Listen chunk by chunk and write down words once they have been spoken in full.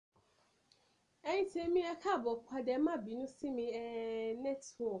ẹ̀yin tèmi ẹ káàbọ̀ padà, ẹ má bínú sí mi,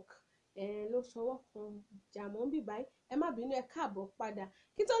 network ló ṣọwọ́ kan jàmọ́ bí báyìí, ẹ má bínú, ẹ káàbọ̀ padà.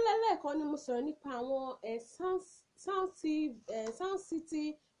 Kí tó lẹ́lẹ́ẹ̀kan ni mo sọ̀rọ̀ nípa àwọn Sound City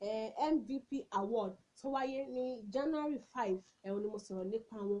MVP Award tó wáyé ní January 5, ẹ̀hún ni mo sọ̀rọ̀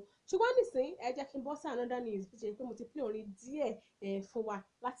nípa wọn. Ṣùgbọ́n nísìnyí ẹ jẹ́ kí n bọ́ sí another news bí ṣe pé mo ti play orin díẹ̀ fún wa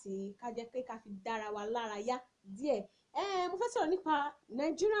láti ká jẹ́ pé ká fi dára wa lára yá díẹ̀. Mo fẹ́ sọ̀rọ̀ nípa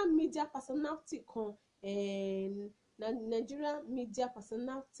Nigerian media personality kan, Nigerian media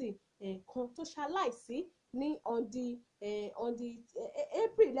personality kan tó ṣaláìsí ní on the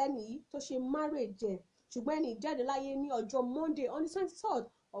April lẹ́nu yìí tó ṣe marriage ẹ̀, ṣùgbọ́n ẹni jáde láyé ní ọjọ́ Monday on the 23rd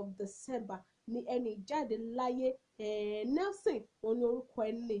of December ni ẹni jáde láyé. Nelson òun ni orúkọ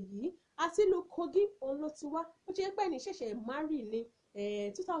ẹni yìí, àti ìlú Kogi òun ló ti wá. Ó ti yẹ pé ẹni ṣẹ̀ṣẹ̀ marry ní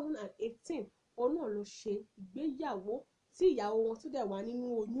 2018 òun náà ló ṣe ìgbéyàwó tí ìyàwó wọn tó dẹ̀ wà nínú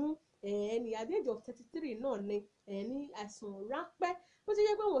oyún. Ẹni at the age of 33 náà ni ní àìsàn ráńpẹ́. Ó ti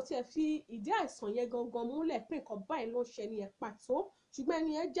yẹ pé wọ́n ti ẹ̀ fi ìdí àìsàn yẹn gangan múlẹ̀ pé nǹkan báyìí ló ń ṣe ẹni yẹn pàtó, ṣùgbọ́n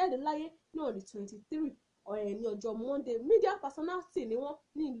ẹni yẹn jáde láyé ní on the 23 ní ọjọ́ Monday. Media personality ni wọ́n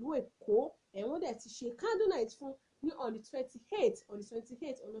ní ìlú Èkó. Wọ́n dẹ̀ ti ṣe candle night fún ní on the 28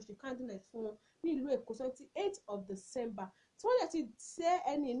 ọ̀nà ṣe candle night fún wọn ní ìlú Èkó 28 of December. Tí wọ́n dẹ̀ ti ṣe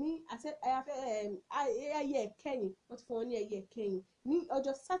ẹni ní ẹyẹ ìkẹyìn, wọ́n ti fún wọn ní ẹyẹ ìkẹyìn ní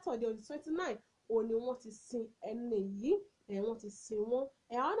ọjọ́ Saturday on the 29 òun ni wọ́n ti sin ẹni yìí. Wọ́n ti sin wọn.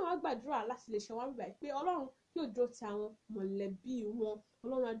 Àwọn náà wá gbàdúrà láti lè ṣe wá bíbá pé Ọlọ́run yóò dúró ti àwọn mọ̀lẹ́bí wọn,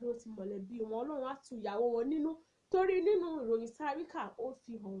 Ọlọ́run á dúró ti mọ̀lẹ́bí wọn, Ọlọ́run á tu ìyàwó wọn nínú. Torí nínú ìròyìn sáríkà ó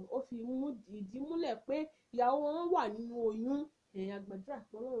fi mú ìdí múlẹ̀ pé ìyàwó wọn wà nínú oyún. A gbàdúrà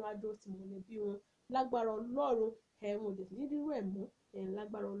pé Ọlọ́run á dúró ti mọ̀lẹ́bí wọn lágbára Ọlọ́run. Wọn ò dẹ̀ ní rírú ẹ̀ mọ́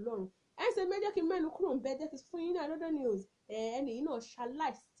lágbára Ọlọ́run. Ṣe méjì kí n mẹ́nu kúrò ń bẹ́ jẹ́ kí fún yín ní another news. Ẹni yìí náà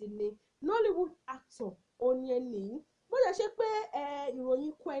ṣaláìsí ni Nollywood actor òní ẹni yìí. Bó ṣe ṣe pé ìròyìn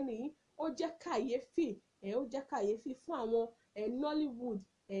ikú ẹni yìí ó jẹ́ kàyéfì fún àwọn Nollywood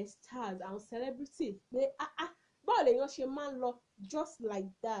stars, àwọn celebrity pé báwo lèèyàn ṣe máa ń lọ just like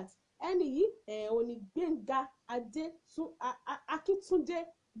that. Ẹni yìí òní Gbénga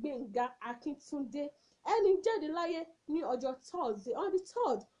Akíntúndé. Ẹni jáde láyé ní ọjọ́ Thursday on the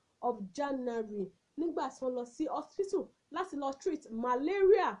 3rd of January nígbà tí wọ́n lọ sí hospital láti lọ treat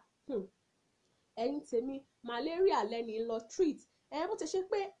malaria. Ẹ̀yin tèmi, malaria lẹ́ni lọ treat. Bó ti ṣe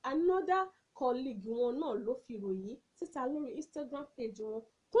pé another colleague wọn náà ló fi ìròyìn síta lórí Instagram page wọn.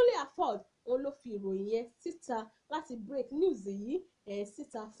 Kúnlé Afod òun ló fi ìròyìn yẹn síta láti break news yìí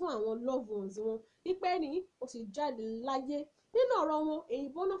síta fún àwọn loved ones wọn wípé ẹni ó sì jáde láyé. Nínú ọ̀rọ̀ wọn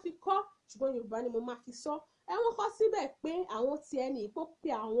èyìnbó náà fi kọ́, ṣùgbọ́n Yorùbá ni mo máa fi sọ. Wọ́n kọ síbẹ̀ pé àwọn ti ẹni ìpó pé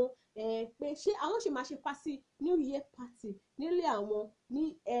àwọn pé ṣé àwọn ṣì máa ṣe pàṣẹ New Year party nílé àwọn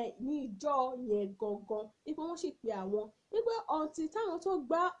ní ìjọ yẹn gangan, wípé wọ́n sì pé àwọn wípé ọ̀ǹtì táwọn tó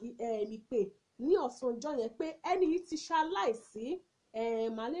gbá ìpè ní ọ̀sán ọjọ́ yẹn pé ẹni yìí ti ṣaláìsí.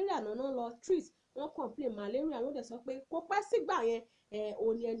 Malaria náà lọ treat, wọ́n complain malaria, wọ́n dẹ̀ sọ pé kò pẹ́ sígbà yẹn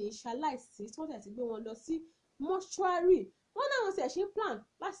òun ni ẹni ṣaláìsí tí wọ́n tẹ̀ ti gbé wọn lọ sí mọ́ṣúárì. Wọ́n náà wọ́n sì ṣe plan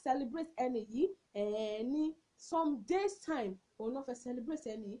láti celebrate ẹni yìí ní some days time òun náà fẹ́ celebrate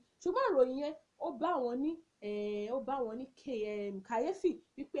ẹni yìí, ṣùgbọ́n ìròyìn yẹn ó bá wọn ní kàyéfì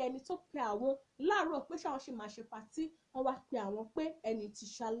wípé ẹni tó pe àwọn láàárọ̀ pé ṣáwọn ṣì máa ṣe patí, wọ́n wá pe àwọn pé ẹni tí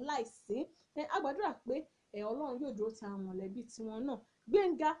ṣaláìsí. A gbàdúrà pé Ọlọ́run yóò dúró ti àwọn mọ̀lẹ́bí tiwọn náà.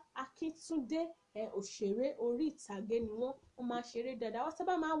 Gbénga Akíntúndé òṣèré orí ìtàgé ni wọ́n máa ṣeré dáadáa. Wọ́n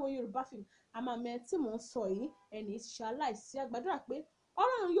sábà máa ń wo Yorùbá film, àmọ́ àmì tí mò ń sọ yìí ẹni tí ṣaláìsí. A gbàdúrà pé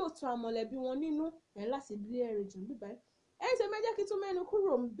Ọlọ́run yóò tu àwọn mọ̀lẹ́bí wọn nínú láti bí ẹ̀rẹ̀ jù bíbá. Ṣe méjì kí tún mẹ́nu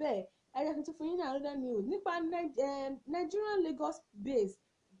kúrò ń bẹ̀. Ẹ jẹ́ kí n tún fún yín ní another news nípa Nigerian Lagos based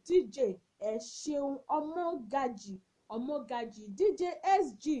DJ Ṣeun Ọmọgájì DJ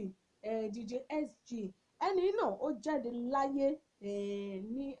SG. Ẹni náà ó jáde láyé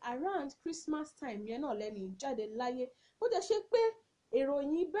ní around Christmas time yẹn náà lẹ́ni jáde láyé. Bó jẹ́ ṣe pé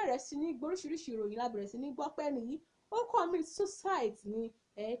ìròyìn bẹ̀rẹ̀ sí ní oríṣiríṣi ìròyìn la bẹ̀rẹ̀ sí ní gbọ́ pé ẹni yìí ó commit suicide ni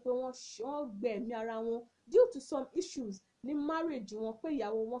pé wọ́n gbẹ̀mí ara wọn due to some issues ní marriage wọn, pé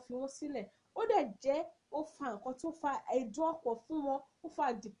ìyàwó wọn fi wọ́n sílẹ̀. Ó dẹ̀ jẹ́ ó fa nǹkan tó fa ẹ̀dùn ọkàn fún wọn, ó fa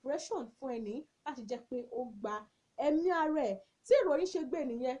depression fún ẹni láti jẹ́ pé ó gba ẹ̀mí ara ẹ̀. Tí ìròyìn ṣe gbé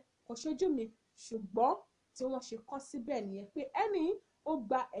nìyẹn kò ṣojú mi, ṣùgbọ́n tí wọ́n ṣe kọ́ síbẹ̀ nìyẹn pé ẹni ó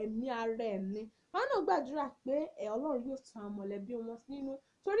gba ẹ̀mí ara ẹ̀ ni. Àwọn náà gbàdúrà pé Ọlọ́run yóò tu àwọn mọ̀lẹ́bí wọn nínú.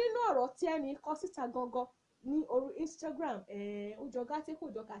 Torí inú ọ̀rọ̀ tí ẹni kọ síta gangan ní orí Instagram ó jọ gàtẹ́ kò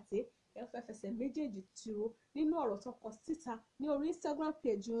jọ gàtẹ́, fẹ́ fẹsẹ̀ méjèèjì tìró nínú ọ̀rọ̀ tó kọ síta ní orí Instagram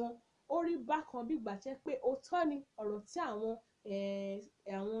page wọn. Ó rí bákan bí ìgbà jẹ́ pé òótọ́ ni ọ̀rọ̀ tí àwọn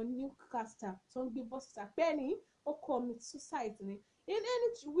broadcaster tó ń gbé bọ́ síta pé ẹni ó commit suicide ni in any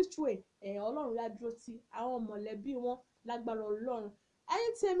which way ọlọ́run á dúró ti àwọn mọ̀lẹ́bí wọn lágbára ọlọ́run.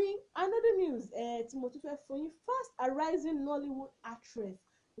 ẹ̀yin tèmi another news tí mo tún fẹ́ fún yín fast arising Nollywood actress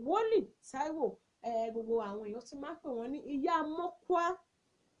Wọ́lì Táíwò gbogbo àwọn èèyàn tún máa ń pè wọ́n ní ìyá mọ́kwá.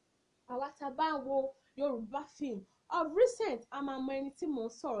 àwa tá a bá ń wo Yorùbá film of recent a máa mọ ẹni tí mò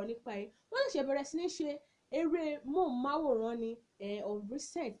ń sọ̀rọ̀ nípa ẹ̀ wọ́n ṣẹ̀ṣẹ̀ bẹ̀rẹ̀ sí ní ṣe eré móhùnmáwòrán ni of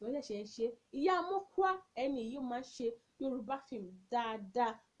recent wọ́n ṣẹ̀ṣẹ̀ ń ṣe ìyá mọ́kwá ẹni yìí máa ń ṣe Yorùbá film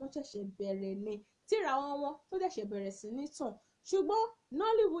dáadáa wọ́n ṣẹ̀ṣẹ̀ bẹ̀rẹ̀ ni tíra wọn tó ṣẹ̀ṣẹ̀ bẹ̀rẹ̀ sí ní tàn ṣùgbọ́n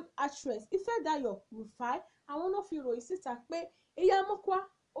Nollywood actress Ifedayo Rufai àwọn náà fi ròyìn síta pé ìyá mọ́kwá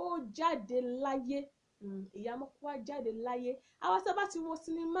ó jáde láyé ìyá mọ́kwá jáde láyé àwa tá a bá ti wo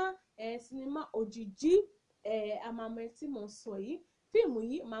sinimá òjìjí àmàmọ́ tí mò ń sọ yìí fíìmù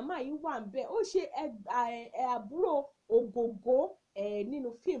yìí màmá yìí wà ń bẹ̀ ó ṣe àbúrò Ògògó nínú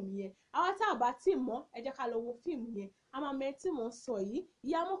fíìmù yẹn àwa tá a bá ti mọ̀ ẹ jẹ́ ká lọ wo fíìmù yẹn àmàmọ́ tí mò ń sọ yìí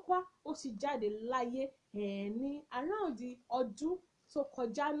ìyá mọ́kwá ó sì jáde láyé ní aráàndì ọdún tó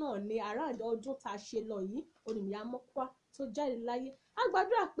kọjá náà ní aráàndì ọdún tá a ṣe lọ yìí òní ìyá mọ́kwá tó jáde láyé a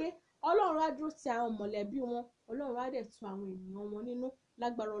gbàdúrà pé Ọlọ́run á dúró ti àwọn mọ̀lẹ́bí wọn Ọlọ́run á dẹ̀ tu àwọn ènìyàn wọn nínú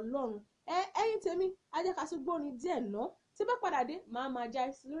lágbára Ọlọ́run ẹ̀yin tèmi a jẹ́ ká tún gbórin díẹ̀ ná tí bá padà dé máa já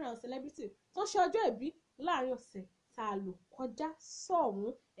sí lórí àwọn celebrity tó ṣe ọjọ́ ìbí láàrin ọ̀sẹ̀ tá a lò kọjá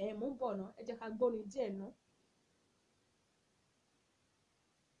sọ̀hún mú bọ̀ ná ẹ jẹ́ ká gbórin díẹ̀ ná.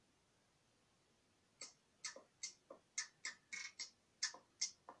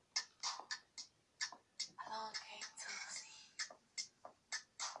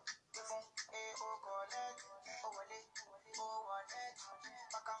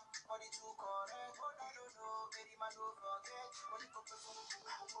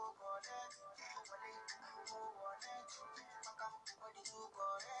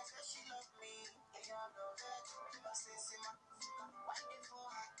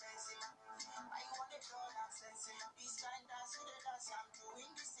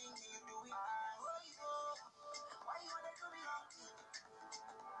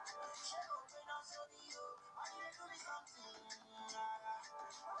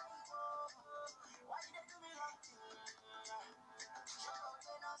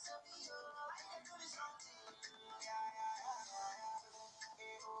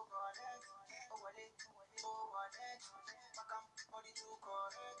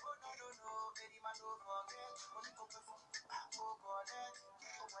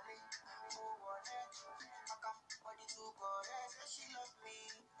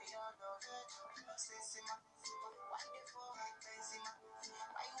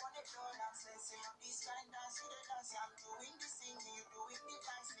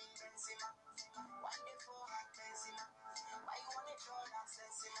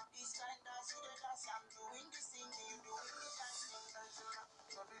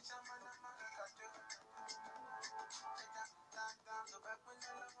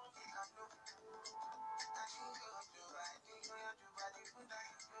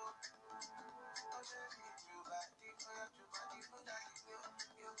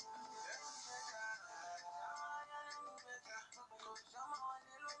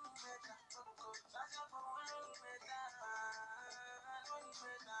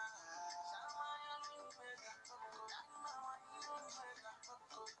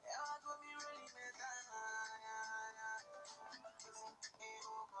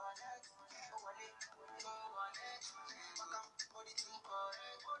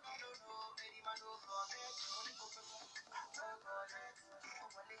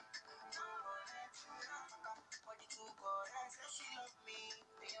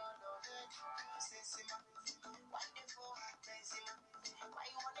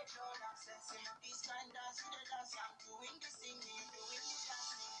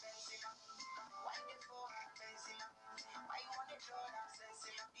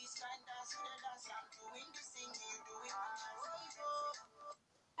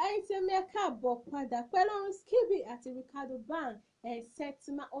 ẹ̀yin tèmi ẹ káàbọ̀ padà pẹ̀lú ọ̀run Skibi àti Ricardo Band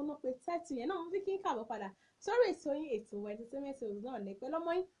sẹ́tìmá ọ̀nà pé tẹ́tì yẹn náà wọ́n fi kí n káàbọ̀ padà sórí ètò yín ètò entertainment news náà ní pẹ̀lú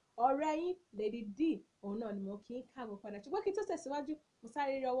ọmọ yín ọ̀rẹ́ yín Ladydee òun náà ni mo kí n káàbọ̀ padà ṣùgbọ́n kí n tó tẹ̀síwájú mo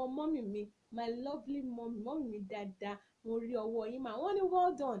sáré rí ọwọ́ mọ́mì mi my lovely mọ́mì mi dáadáa mo rí ọwọ́ yín mà wọ́n ní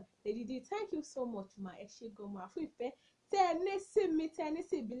well done Ladydee thank you so much ma ẹ ṣé gan ma fún ìfẹ́ tẹ́ ẹ ní sí mi tẹ́ ẹ ní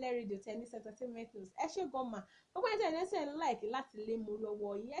sí ìbílẹ̀ rédíò tẹ́ ẹ ní sí entertainment news ẹ ṣé gan ma gbogbo ẹ̀ tẹ́ ẹ ní sí ẹ̀ ń like láti lé mo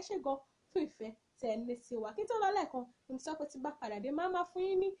lọ́wọ́ yín ẹ ṣé gan fún ìfẹ́ tẹ́ ẹ ní sí wa kí n tó lọ lẹ́ẹ̀kan mo sọ pé tí bá padà dé máa fún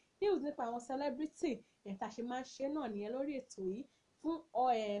yín ní news nípa àwọn celebrity tá a ṣe máa ń ṣe náà nìyẹn lórí ètò yìí fún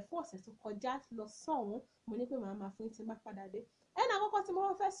ọ̀sẹ̀ tó kọjá lọ sọ́hún mo ní pé màá máa fún yín tí bá padà dé ẹ náà àkọ́kọ́ tí mo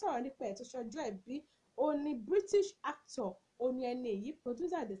fẹ́ sọ̀rọ̀ nípa ẹ̀ tó ṣọjọ́ ìbí òun ni British actor òun ni ẹni èyí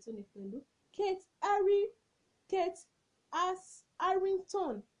producer dẹ̀ tún ni pẹ̀lú Kate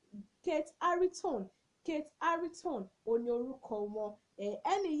Harrington Kate Harrington òun ni orúkọ wọn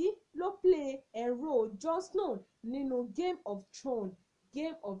ẹni yìí ló play role Jon Snow nínú Game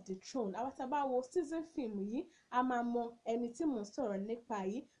of the Throne àwọn tá a bá wo season film yìí a máa mọ ẹni tí mò ń sọ̀rọ̀ nípa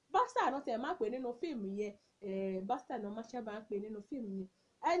yìí bastard náà tẹ̀ máa pè nínú fíìmù yẹn bastard náà máa ṣábà ń pè nínú fíìmù yẹn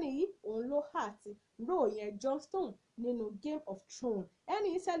ẹni yìí òun ló act role yẹn Jon Snow nínú Game of Thrones ẹni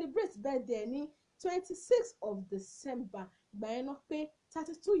yìí celebrate birthday ní 26 of December gbà yẹn náà pé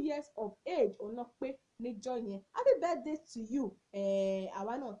 32 years of age òun náà pé níjọ́ yẹn happy birthday to you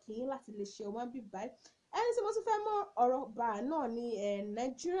àwa náà kì í láti lè ṣe wọn bí báyìí ẹni tí mo tún fẹ́ mọ ọ̀rọ̀ bá náà ni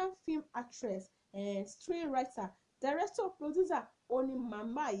Nigerian film actress screenwriter director producer ó ní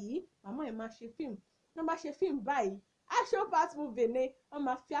màmá yìí máa ṣe fíìmù wọ́n bá ṣe fíìmù báyìí action part movie ni wọ́n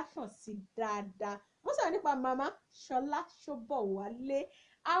máa fi action sí dáadáa wọ́n sọ̀rọ̀ nípa màmá Ṣọlá Ṣóbọ̀wálé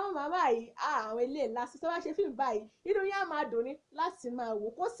àwọn màmá yìí àwọn ilé ìlàsí tó bá ṣe fíìmù báyìí inú yẹn á máa dùn ní láti máa wò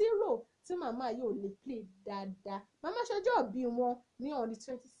kó sí rò tí màmá yìí ò lè play dáadáa màmá ṣọjọ́ ìbí wọn ní on the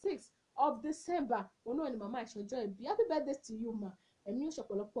 26th of December òun náà ni màmá ìṣọjọ́ ìbí happy birthday to you ma ẹ̀mí yóò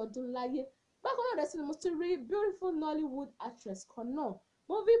ṣọ̀pọ̀lọpọ̀ ọdún láyé bákan náà dẹ́sí ni mo ti rí beautiful Nollywood actress kan náà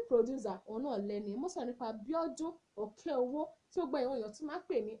movie producer òun náà lẹ́ni mo sọ nípa Bíọ́dún Òkèowó tí ó gbọ́ ìwọ̀n èèyàn tún máa ń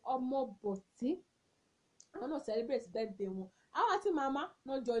pè ní ọmọ bọ̀tí àwọn náà celebrate birthday wọn àwọn àti màmá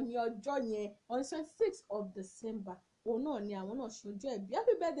náà jọ ní ọjọ́ yẹn on 26 of December òun náà ni àwọn náà ṣọjọ́ ìbí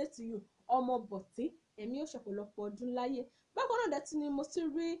happy birthday to you ọmọ bọ̀tí ẹ̀mí yóò ṣọ̀pọ̀lọpọ̀ ọdún láyé bákan náà dẹ́tí ni mo ti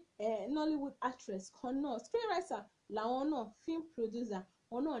rí Nollywood actress kan náà screenwriter làwọn náà film producer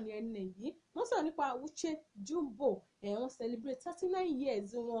wọn náà ní ẹni yìí wọ́n sọ̀rọ̀ nípa Uche Jumbo wọ́n celebrate 39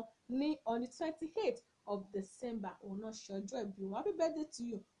 years wọn ní on the 28th of December òun náà ṣọjọ́ ìbí wọn happy birthday to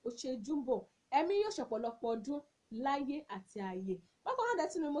you Uche Jumbo ẹ̀mí yóò ṣọ̀pọ̀lọpọ̀ ọdún láyé àti ààyè bákan náà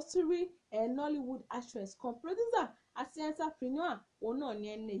dẹ́tí ni mo ti rí Nollywood actress kan producer àti entrepreneur òun náà ní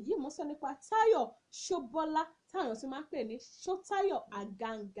ẹni yìí mo sọ nípa Táyọ̀ Ṣóbọ́lá táwọn tí máa ń pè ní Ṣótáyọ̀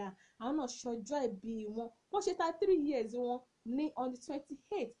Àgàǹgà àwọn náà ṣọjọ́ ìbí wọn wọ́n ṣe 33 years wọn ní on the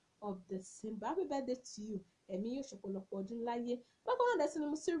 28th of December happy birthday to you ẹ̀mí yóò ṣọ̀pọ̀lọpọ̀ ọdún láyé bákan náà dẹ́sí ni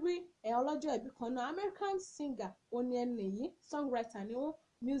mo ti rí ọlọ́jọ́ ìbí kan náà American singer òní ẹni yìí songwriter ni wọ́n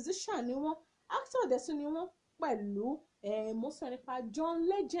musician ni wọ́n actor dẹ́sí ni wọ́n pẹ̀lú mo sọ nípa John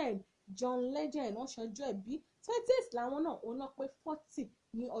Legend wọ́n ṣọjọ́ ìbí 28th làwọn náà òun náà pé 40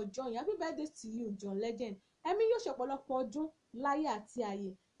 ní ọjọ́ yẹn happy birthday to you John Legend ẹ̀mí yóò ṣọ̀pọ̀lọpọ̀ ọdún láyé àti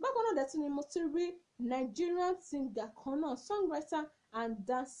ààyè bákan náà dẹ́tí ni mo ti rí Nigerian singer kan náà songwriter and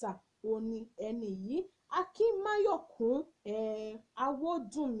dancer òní ẹni yìí Akínmáyọ̀kún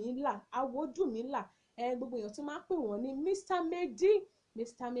Awódùmílà gbogbo èèyàn tó máa ń pè wọ́n ní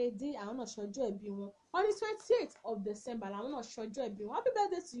Mr Medi àwọn náà ṣọjọ́ ìbí wọn on the 28th of December làwọn náà ṣọjọ́ ìbí wọn happy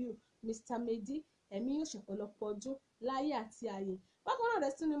birthday to you Mr Medi ẹ̀mí yóò ṣọ̀pọ̀lọpọ̀ ọdún láyé àti ààyè bákan náà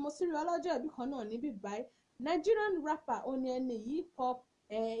dẹ̀ sí ni mo sì rí ọlọ́jọ́ ìbí kan náà níbí báyìí Nigerian rapper òní ẹni yìí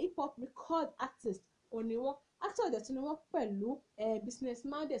hip hop record artist òní wọn actor dẹ̀ tún ni wọ́n pẹ̀lú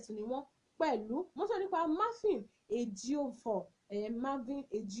businessman dẹ̀ tún ni wọ́n pẹ̀lú mo sọ nípa Marvin Ejiofor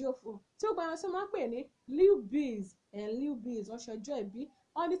tí ó gba àwọn tó máa ń pè ní Lil Biz wọ́n ṣọjọ́ ìbí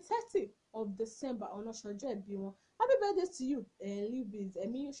on the 30th of December ọ̀nà ṣọjọ́ ìbí wọn happy birthday to you Lil Biz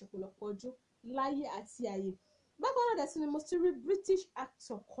ẹ̀mí yóò ṣọ̀pọ̀lọpọ̀ ọdún láyé àti ààyè bákan náà dẹ̀ sí ni mo ti rí British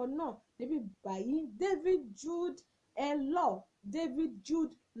actor kan náà níbí báyìí David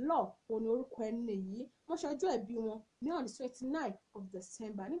Jude Law òní orúkọ ẹni yìí wọ́n ṣọjọ́ ìbí wọn ní on the 29th of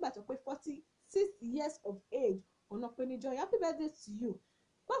December nígbà tó pé 46 years of age ọ̀nà pé níjọ́ happy birthday to you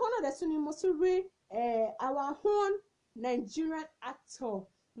bákan náà dẹ̀ tún ni mo tún rí our own Nigerian actor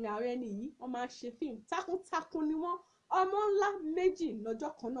ní àwọn ẹni yìí wọ́n máa ń ṣe fíìmù takuntakun ni wọ́n ọmọ ńlá méjì lọ́jọ́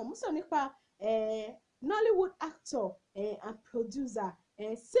kan náà mo sọ nípa Nollywood actor and producer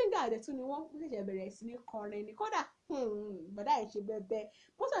singer dẹ̀ tún ni wọ́n ṣẹ̀ṣẹ̀ bẹ̀rẹ̀ sí ní kọrin ní kódà bàdá ẹ̀ ṣe bẹ́ẹ̀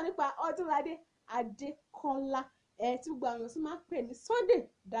mo sọ nípa Ọdúnládé Adékọ́lá tí gbogbo àwọn èèyàn sì máa ń pè ní Sunday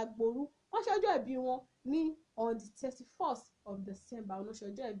Dagboru wọ́n ṣọjọ́ ìbí wọn ní on the 31st of December ọ̀nà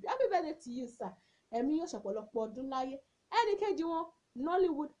ṣọjọ́ ìbí happy birthday to you sir ẹ̀mí yóò ṣọ̀pọ̀lọpọ̀ ọdún láyé ẹnì kejì wọn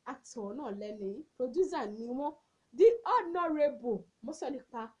Nollywood actor náà lẹ́nu producer ni wọ́n the honourable mo sọ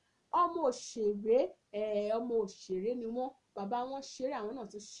nípa ọmọ òṣèré ni wọ́n bàbá wọn ṣeré àwọn náà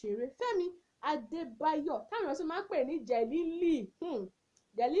tún ṣeré Fẹ́mi Adébáyọ̀ táwọn èèyàn tún máa ń pè ní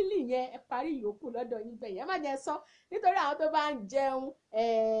Jẹ̀lílì yẹn ẹ parí ìyókù lọ́dọ̀ yín bẹ̀yẹn ẹ má jẹ́ sọ nítorí àwọn tó bá ń jẹun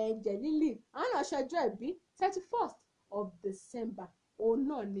Jẹ̀lílì àwọn náà ṣọjọ́ ìbí 31st of December òun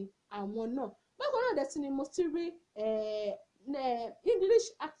náà ni àwọn náà bákan náà dẹ̀ tún ni mo ti rí English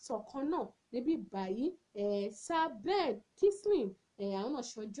actor kan náà níbí báyìí Sir Ben Kingsley àwọn náà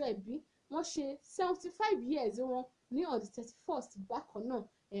ṣọjọ́ ìbí wọ́n ṣe 75 years wọn ní on the 31st bákan náà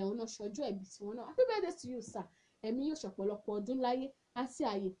àwọn náà ṣọjọ́ ìbí tiwọn náà happy birthday to you sir ẹ̀mí yóò ṣọ̀pọ̀lọpọ̀ ọdún láyé àti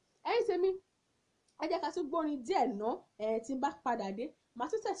àyè ẹ̀yin tèmi ẹ jẹ́ ká tún gbórin díẹ̀ ná tí n bá padà dé màá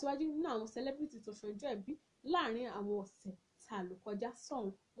tún tẹ̀síwájú nínú àwọn celebrity tó ṣọjọ́ ìbí láàrin àwọn ọ̀sẹ̀ tá a lò kọjá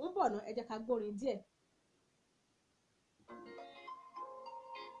sọ́hun mo ń bọ̀ ná ẹ jẹ́ ká gbórin díẹ̀.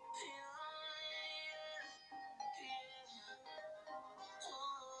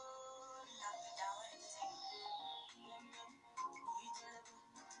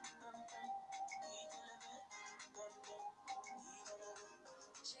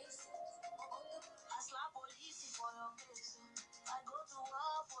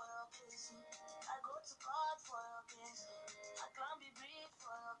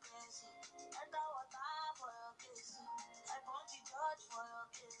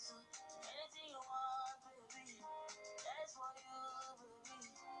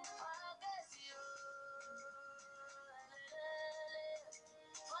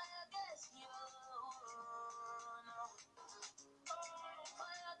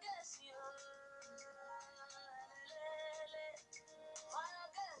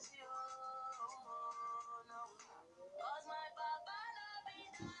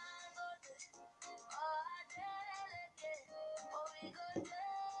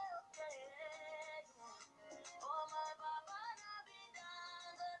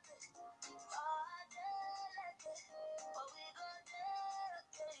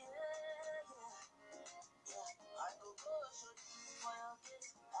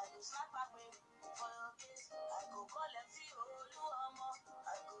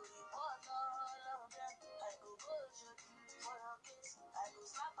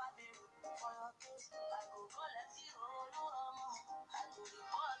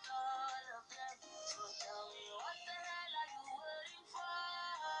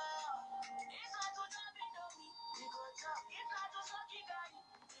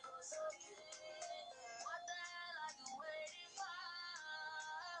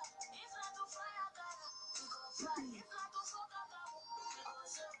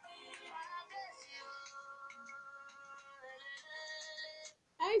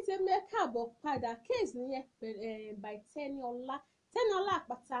 ẹ̀yin tẹ́ mẹ́ káàbọ̀ padà case nìyẹn by Tẹ́níọlá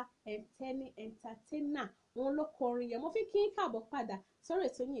Àpáta Tẹ́ní entertainer òun ló kọrin yẹn mo fi kí n káàbọ̀ padà sórí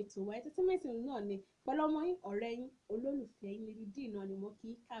ètò yín ètò wa entertainment náà ni pẹ̀lú ọmọ yín ọ̀rẹ́ yín olólùfẹ́ yín Ladydee náà ni mo kí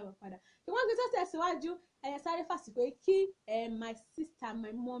n káàbọ̀ padà ṣùgbọ́n kí n tó tẹ̀síwájú ẹ̀yẹ sáré fàsìkò yìí kí my sister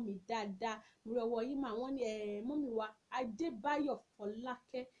my mommy dáadáa mo rí ọwọ́ yín mà wọ́n ní mọ́mí wa Adébáyọ̀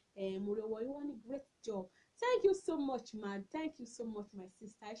Fọlákẹ́ mo rí ọwọ́ yín wọ́n ní great job. Thank you so much ma thank you so much my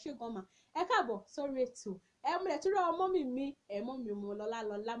sister ẹ ṣé gan ma ẹ káàbọ̀ sórí ètò mo lè tún rọ ọmọ mi mo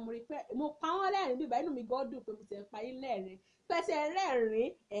lọ́lá mo rí pé mo pa wọ́n lẹ́rìn bíbá inú mi gan dùn pé mo ti ẹ̀ pa yín lẹ́rìn pẹ̀sẹ̀ rẹ́rìn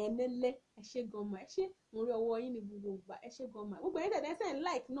nílé ẹ ṣé gan ma ẹ ṣé mo rí ọwọ́ yín ní gbogbo ìgbà ẹ ṣé gan ma gbogbo ẹ̀yin tẹ̀lé ẹsẹ̀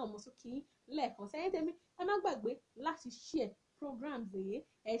like náà mo tún kí yín lẹ́ẹ̀kan sẹ́yìn tèmi ẹ má gbàgbé láti share programs èyí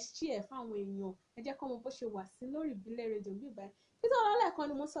ẹ share fáwọn èèyàn ẹ jẹ́ kọ́ mọ bó ṣe wà sí lórí ìbílẹ̀ rédíò bíbá títí ọlọ́lẹ́ẹ̀kan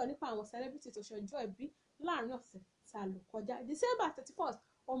ni mo sọ nípa àwọn celebrity tó ṣọjọ́ ìbí láàrin ọ̀sẹ̀ tá a lò kọjá December 31st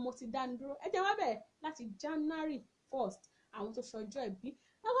ọmọ ti dáni dúró ẹ jẹ́ wá bẹ̀rẹ̀ láti January 1st àwọn tó ṣọjọ́ ìbí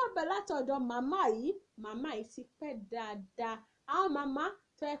ẹ wá bẹ̀rẹ̀ láti ọ̀dọ̀ màmá yìí ti pẹ́ dáadáa àwọn màmá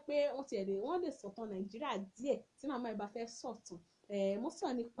tó yẹ pé wọ́n lè sọ̀tàn Nàìjíríà díẹ̀ tí màmá yìí bá fẹ́ sọ̀tàn mo sọ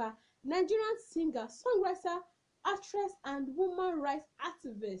nípa Nigerian singer songwriter actress and woman rights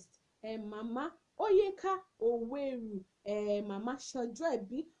activist màmá Oyèká Òwèrù màmá ṣọjọ́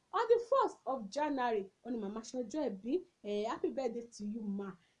ìbí on the 1st of January ó ní màmá ṣọjọ́ ìbí happy birthday to you ma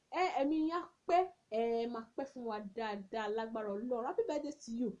ẹ̀mí yá pẹ́ máa pẹ́ fún wa dáadáa lágbára Ọlọ́run happy birthday to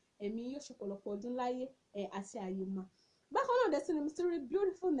you ẹ̀mí yóò ṣe ọ̀pọ̀lọpọ̀ ọdún láyé àti àyè ma bákan náà dẹ̀ sí ni mystery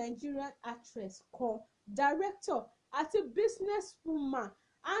beautiful Nigerian actress kan director àti business woman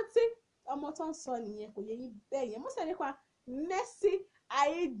àti ọmọ tó ń sọ nìyẹn kò yẹ yín bẹ́ẹ̀ yẹn mo sọ nípa Mercy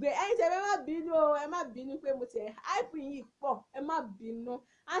Aigbe ẹ̀yin tẹ́ ẹ má bínú o ẹ má bínú pé mo tẹ̀ hype yìí pọ̀ ẹ má bínú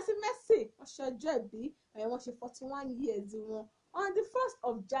àti Mercy wọ́n ṣọjọ́ ìbí wọ́n ṣe 41 years wọn on the 1st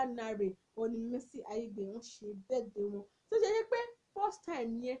of January òní Mercy Aigbe wọ́n ṣe birthday wọn tó ṣe yẹ pé first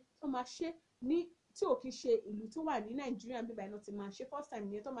time yẹn tó máa ṣe ní tí ò kí ṣe ìlú tó wà ní Nàìjíríà bíbá iná ti máa ṣe first time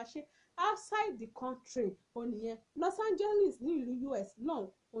yẹn tó máa ṣe outside the country ònìyẹn Los Angeles ní ìlú US náà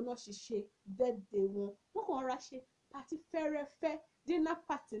òun náà ṣe birthday wọn kàn ra ṣe party fẹ́rẹ́fẹ́ dinner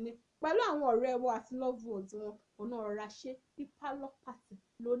party ni pẹ̀lú àwọn ọ̀rẹ́ wọn àti love ones wọn ọ̀nà ọ̀rá ṣe ní parlour party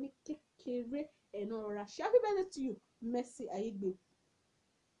lóní kékeré ẹ̀nà ọ̀rá ṣe happy birthday to you Mercy Aigbe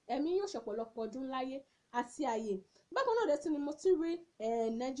ẹ̀mí yóò ṣọ̀pọ̀lọpọ̀ ọdún láyé àti àyè bákan náà dẹ̀ tún ni mo ti rí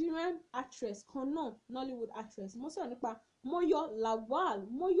Nigerian actress kan náà, Nollywood actress, mo sọ̀rọ̀ nípa Moyo Lawal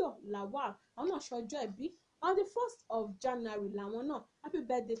àwọn náà ṣọjọ́ ìbí on the 1st of January làwọn náà. Happy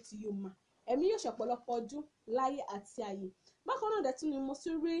birthday to you ma, ẹ̀mí yóò ṣọ̀pọ̀lọpọ̀ ọdún láyé àti àyè. Bákan náà dẹ̀ tún ni mo ti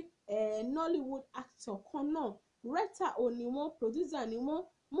rí Nollywood actor kan náà, writer ni wọ́n, producer ni wọ́n,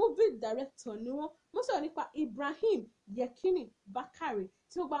 movie director ni wọ́n. Mo sọ̀rọ̀ nípa Ibrahim Yekini Bakare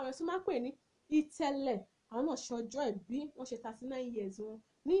tí gbogbo àwọn ẹ̀sùn máa ń pè ní Ìtẹ̀lẹ̀. Àwọn náà ṣọjọ́ ìbí, wọ́n ṣe 39 years wọn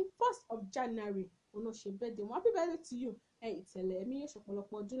ní 1st of January, òun náà ṣe birthday wọn. Happy birthday to you Ìtẹ̀lẹ̀, ẹ̀mí yóò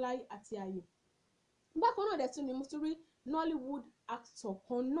ṣọ̀pọ̀lọpọ̀ ọdún láyé àti àyè. Bákan náà dẹ̀ tún ni mo tún rí Nollywood actor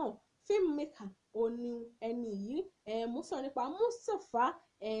kan náà, filmmaker òní ẹni yìí, mo sọ̀rọ̀ nípa Mustapha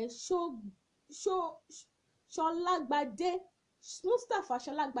Ṣọlágbadé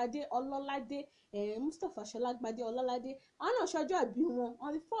Ọlọ́ládé. Mustapha Ṣọlágbadé Ọlọ́ládé àwọn náà ṣọjọ́ ìbí wọn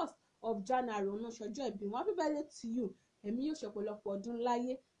on the 1st of January, òun náà ṣọjọ́ ìbí wọn. Happy birthday to you, ẹ̀mí yóò ṣọ̀pọ̀lọpọ̀ ọdún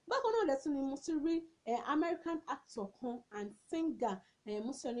láyé. Bákan náà dẹ̀ tún ni mo ti rí American actor kan and singer,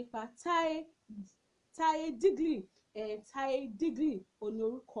 mo sọ̀rọ̀ nípa Taye Digli òní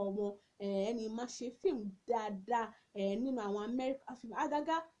orúkọ wọn. Ẹni máa ṣe fíìmù dáadáa nínú àwọn American film,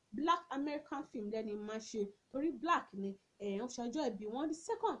 àgàgà Black American film lẹ́ni máa ṣe, torí black ni. Wọ́n ṣọjọ́ ìbí wọn the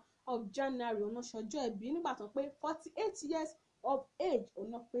 2nd of January, òun náà ṣọjọ́ ìbí nígbà tó pé 48 years of age, òun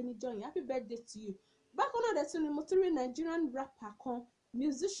náà pé níjọ́ yẹn. Happy birthday to you. Bákan náà dẹ̀ tún ni mo tún rí Nigerian rapper kan,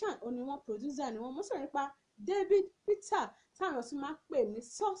 musician òní wọn, producer ni wọn. Mo sọ̀rọ̀ nípa David Peter táwọn tún máa pè ní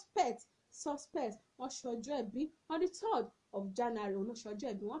Suspect. Wọ́n ṣọjọ́ ìbí on the 3rd of January, òun náà ṣọjọ́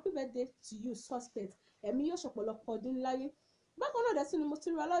ìbí wọn. Happy birthday to you Suspect, ẹ̀mí yóò ṣọ̀pọ̀lọpọ̀ ọdún láyé. Bákan náà dẹ̀ tún ni mo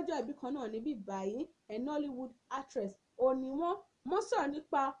tún rí ọlọ́jọ́ ìbí kan náà níbí báyìí, Nollywood actress òní wọn. Mo sọ̀rọ̀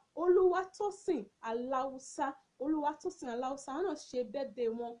nípa Olúwatósìn Aláùsá. Àwọn náà ṣe birthday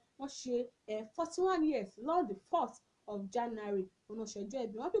wọn, wọ́n ṣe 41 years lọ́n the 4th of January, òun náà ṣọjọ́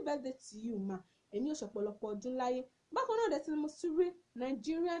ìbí wọn. Happy birthday to you ma, ẹ̀mí yóò ṣọ̀pọ̀lọpọ̀ ọdún láyé. Bákan náà dẹ̀ tún ni mo tún rí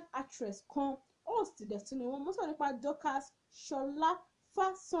Nigerian actress kan, host dẹ̀ tún ni wọ́n. Mo sọ̀rọ̀ nípa Dorcas Ṣọlá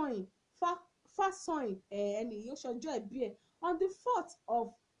Fásọyìn, ẹni yìí ó ṣọjọ́ ìbí ẹ̀ on the 4th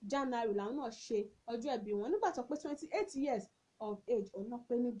of January làwọn náà ṣe ọjọ́ ìbí wọn nígbà tó pé 28 years of age, òun náà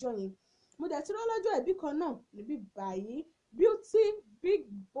pé níjọ́ yẹn. Mo dẹ̀ tún lọ́jọ́ ìbí kan náà níbí báyìí, Beauty Big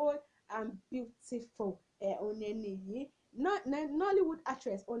Boy and Beautiful, òun ẹni yìí Nollywood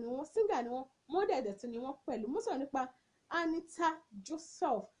actress òní wọn, singer ni wọn, model dẹ̀ tún ni wọn pẹ̀lú. Mo sọ̀rọ̀ nípa Anita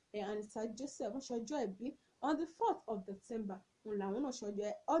Joseph, wọ́n ṣọjọ́ ìbí on the 4th of December, òun làwọn náà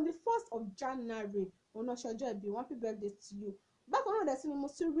ṣọjọ́ on the 1st of January, òun náà ṣọjọ́ ìbí wọn. Happy birthday to you. Bákan náà dẹ̀ tún ni mo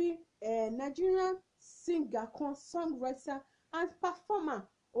tún rí Nigerian singer kan, songwriter and performer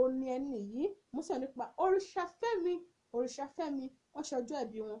òní ẹni yìí. Mo sọ̀rọ̀ nípa Oríṣàfẹ́mi, wọ́n ṣọjọ́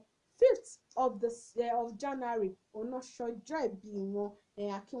ìbí wọn 5th of January, òun náà ṣọjọ́ ìbí wọn.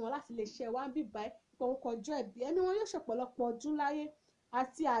 Àkí wọn láti lè ṣe wá bí báyìí pé òun kọjọ́ ìbí, ẹni wọn yóò ṣọ̀pọ̀lọpọ̀ ọdún láyé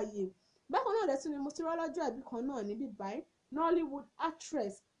àti ààyè. Bákan náà dẹ̀ tún ni mo ti rí ọlọ́jọ́ ìbí kan náà níbí báyìí, Nollywood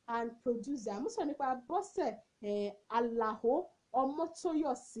actress and producer. Mo sọ̀rọ̀ nípa Bọ́sẹ̀ Àlàó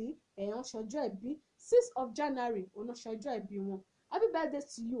Ọmọ́tóyọ̀sí, wọ́n ṣọjọ́ ìbí 6th of January, òun náà ṣọjọ́ ìbí wọn. Happy birthday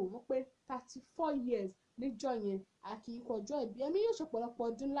to you, wọ́n pé 34 years níjọ́ yẹn. Àkí ikọ̀ ọjọ́ ìbí, ẹ̀mí yóò ṣọ̀pọ̀lọpọ̀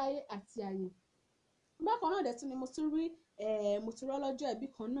ọdún láyé àti ààyè. Bákan náà dẹ̀ tún ni mo tún rí ọlọ́jọ́ ìbí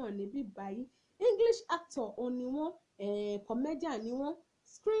kan náà níbí báyìí, English actor òní wọn, comedian ni wọn,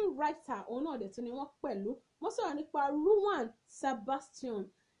 screenwriter òun náà dẹ̀ tún ni wọ́n pẹ̀lú. Mo sọ̀rọ̀ nípa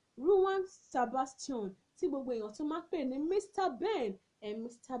Ruwan Sebastian tí gbogbo èèyàn tó máa pè ní Mr. Ben,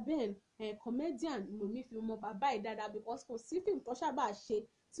 comedian. Mo mi fi mọ bàbá yìí dáadáa because kò sí fíìmù tó sábà ṣe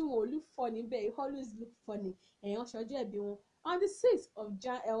tí wọn ò look funny bẹ́ẹ̀, he always look funny. Wọ́n ṣọjọ́ ìbí wọn on the 6th of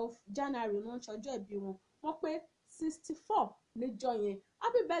January, wọ́n ṣọjọ́ ìbí wọn. Wọ́n pé 64 níjọ́ yẹn.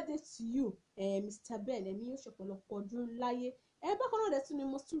 Happy birthday to you Mr. Ben, ẹ̀mí yóò ṣọ̀pọ̀lọpọ̀ ọdún láyé. Bákan náà dẹ̀ tún ni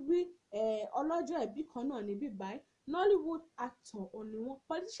mo tún rí ọlọ́jọ́ ìbí kan náà níbí báyìí, Nollywood actor òní wọn,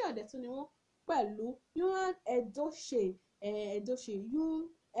 politician dẹ̀ tún ni wọ́n pẹ̀lú Yun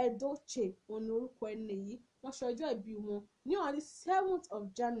Edochie òní orúkọ ẹni yìí. Wọ́n ṣọjọ́ ìbí wọn ní on the 7th of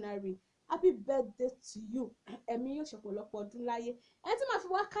January. Happy birthday to you, ẹ̀mí yóò ṣọ̀pọ̀lọpọ̀ ọdún láyé. Ẹni tí màá fi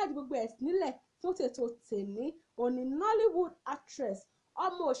wá káàdì gbogbo ẹ̀ nílẹ̀ fún tètò tèmi òní Nollywood actress,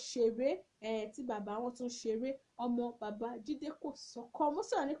 ọmọ òṣèré tí bàbá wọn tún ṣeré, ọmọ bàbá Jídé Kòsọ́kọ́. Mo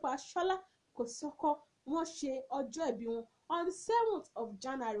sọ̀rọ̀ nípa Ṣọlá Kòsọ́kọ́. Wọ́n ṣe ọjọ́ ìbí wọn on the 7th of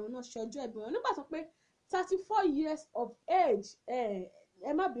January, wọ́n náà ṣe ọjọ́ ìbí wọn nígbà tó pé 34 years of age.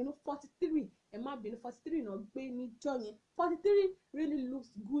 Ẹ má bínú 43, 43 náà gbé níjọ́ yẹn. 43 really looks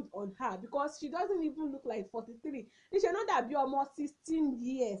good on her because she doesn't even look like 43. Níṣẹ́ náà dàbí ọmọ 16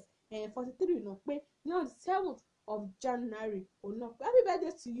 years. 43 náà pé ní on the 7th of January òun náà pé happy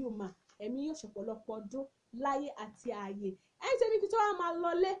birthday to you ma ẹ̀mí yóò ṣọ̀pọ̀lọpọ̀ ọdún láyé àti ààyè ẹ̀yin tẹ́mi kí tó wá máa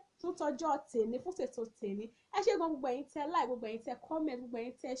lọlé fún tọjọ́ tèmi fún ṣètò tèmi ẹ ṣé gan gbogbo ẹ̀yin tẹ́ like gbogbo ẹ̀yin tẹ́ comment gbogbo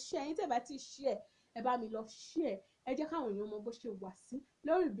ẹ̀yin tẹ́ share ẹ̀yin tẹ́ bá ti share ẹ bá mi lọ share ẹ jẹ́ káwọn èèyàn mọ bó ṣe wà sí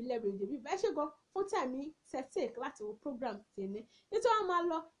lórí ìbílẹ̀ rédíò bíbá ẹ ṣé gan fún tẹ̀mí tẹ́tẹ̀k láti wo program tèmi nítorí wọn máa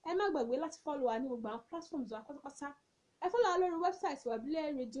lọ ẹ má gbàgbé láti follow wa ní gbogbo àwọn platforms wa pátápátá ẹ follow wa lórí website wa ìbílẹ̀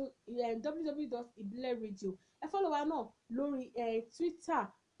rédíò www.ibileradio ẹ follow wa náà lórí Twitter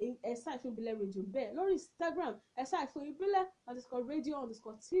ẹ ṣáà fún ìbílẹ̀ rédíò bẹ́ẹ̀ lórí Instagram ẹ ṣáà fún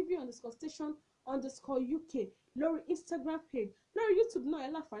ìbílẹ̀_radio_tv_station_uk lórí Instagram page lórí YouTube náà ẹ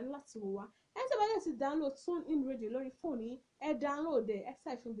láǹfààní láti wò wá ẹ tí a bá yẹ ti download tune in radio lórí fóònù yín ẹ download ẹ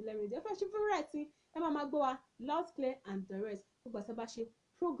ṣáà fún ìbílẹ̀ rédíò ẹ fẹ́ ṣe favourite ẹ máa gbọ́ wa loud clear and direct gbogbo àti bá ṣe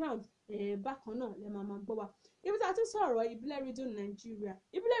programs bákan náà lẹ máa gbọ́ wa ibi tí a ti sọ̀rọ̀ ìbílẹ̀ rédíò Nàìjíríà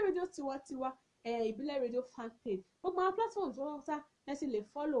ìbílẹ̀ rédíò tiwantiwa ìbílẹ̀ rédíò fan page gbogbo àwọn platforms wọn wọ́n ẹ sì lè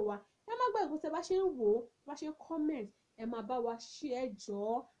follow wa ẹ má gbàgbé tẹ́ bá ṣe ń wò ó bá ṣe ń comment ẹ máa bá wa share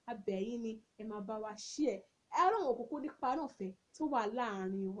jọ̀ọ́ abẹ́yìn ni ẹ máa bá wa share ẹ ràn wọ́n kókó nípa náà fẹ́ tó wà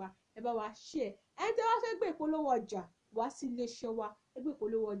láàrin wa ẹ bá wa share ẹni tí wọ́n fẹ́ gbé ìpolówó ọjà wá sí iléeṣẹ́ wa ẹ gbé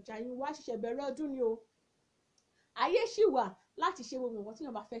ìpolówó ọjà yín wá ṣẹ̀ṣẹ̀ bẹ̀rẹ̀ ọdún ni o ayé ṣì wà láti ṣe gbogbo nǹkan tí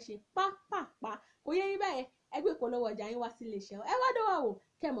wọ́n bá fẹ́ ṣe pápápá kò yẹ yín báyẹn ẹ gbé ìpolówó ọjà yín wá sí iléeṣẹ́ wa ẹ wá dọ́wọ́ wò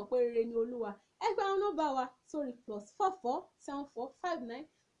kẹ́ mọ̀ pé rere ni olúwa ẹ gba àwọn nọ́mbà wa sórí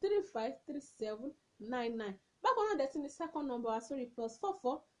 +447459353799 bákan náà dẹ̀ tún ní second number wa sórí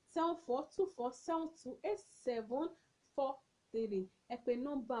 +447424728743 ẹ pè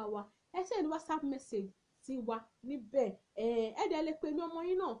nọ́mbà wa ẹ send WhatsApp message sí wa níbẹ̀ ẹ dẹ̀ lè pè ní ọmọ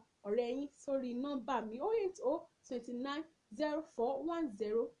yín náà ọ̀rẹ́ yín sórí nọ́mbà mi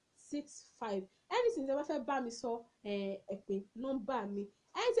 08029041065 anything tí ẹ bá fẹ́ bá mi sọ ẹ pè nọ́mbà mi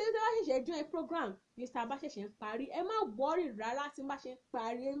ẹni tí ẹ bá ṣẹ̀ṣẹ̀ join program ní tá a bá ṣẹ̀ṣẹ̀ ń parí ẹ má worry rárá tí má ṣe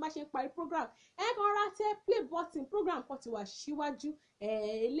ń parí program ẹ kàn ra tẹ play button program kan ti wà síwájú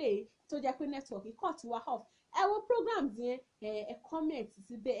eléyìí tó jẹ́ pé network kọ̀ ti wà off ẹ wo programs yẹn ẹ comment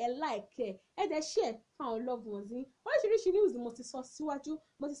síbẹ̀ ẹ like ẹ dẹ̀ share fáwọn loved ones yín oríṣiríṣi news mo ti sọ síwájú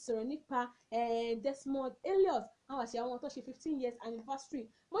mo ti sọ̀rọ̀ nípa Desmond Elliot àwọn àṣẹ àwọn tó ṣe 15 years anniversary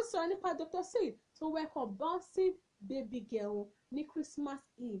mo ti sọ̀rọ̀ nípa Dr. Seed tó welcome bouncing baby girl ní Christmas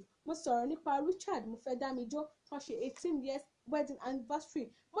Eve mo sọ̀rọ̀ nípa Richard Mufedamijọ tó ṣe 18 years wedding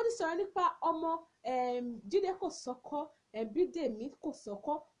anniversary mo ti sọ̀rọ̀ nípa ọmọ Jídé Kòsọ́kọ́ Bídèmí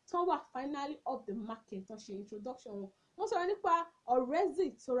Kòsọ́kọ́ tó wà finally off the market tó ṣe introduction wọn mo sọ̀rọ̀ nípa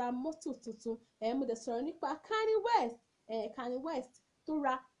Orezi tó ra mọ́tò tuntun mo dẹ̀ sọ̀rọ̀ nípa Kanye West tó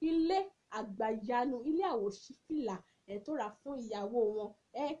ra ilé àgbàyanu ilé àwòṣífìlà tó ra fún ìyàwó wọn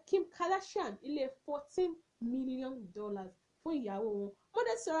Kim Kardashian ilé $14 million fún ìyàwó wọn mo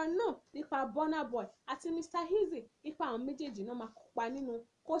dẹ̀ sọ̀rọ̀ náà nípa Burna Boy àti Mr. Eazy nípa àwọn méjèèjì náà máa kópa nínú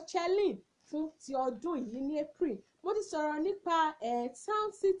Coachella fún ti ọdún yìí ní April mo ti sọ̀rọ̀ nípa Town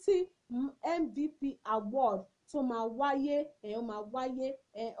City MVP Award tó máa wáyé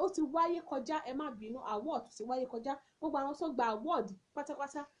ó ti wáyé kọjá ẹ má bínú award tó ti wáyé kọjá gbogbo àwọn tó gba award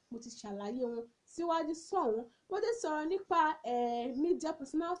pátápátá mo ti ṣàlàyé wọn síwájú sọ̀hún mo ti sọ̀rọ̀ nípa media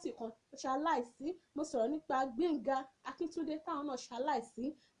personality kan ṣaláìsí mo sọ̀rọ̀ nípa Gbénga Akíntúndé táwọn náà ṣaláìsí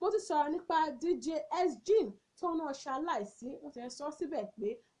mo ti sọ̀rọ̀ nípa DJ Sgin tóun náà ṣaláìsí wọ́n ti sọ síbẹ̀ pé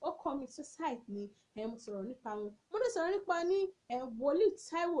ó commit suicide ni mo sọ̀rọ̀ nípa wọn mo ti sọ̀rọ̀ nípa ní wòlíì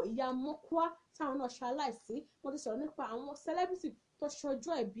Táíwò ìyá mọ́kúá táwọn náà ṣaláìsí mo ti sọ̀rọ̀ nípa àwọn celebrity tó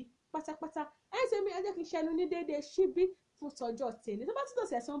ṣọjọ́ ìbí pátápátá ẹ̀yìn tèmi ẹ jẹ́ kí n ṣẹnu ní déédéé síbí fún tọjọ́ tèmi tó bá ti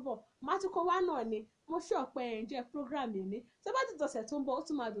tọ̀sẹ̀ tó ń bọ̀ má tún kó wá náà ni mo ṣe ọ̀pẹ ẹ̀ǹjẹ́ program yìí ní tó bá ti tọ̀sẹ̀ tó ń bọ̀ ó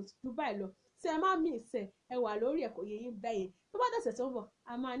tún máa dùn Dubai lọ tí ẹ má mí ìsẹ̀ ẹ wà lórí ẹ̀kọ́ yẹn bẹ́yẹn tó bá tọ̀sẹ̀ tó ń bọ̀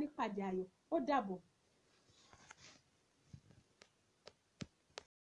a máa nípàdé ayọ̀ ó dàbọ̀.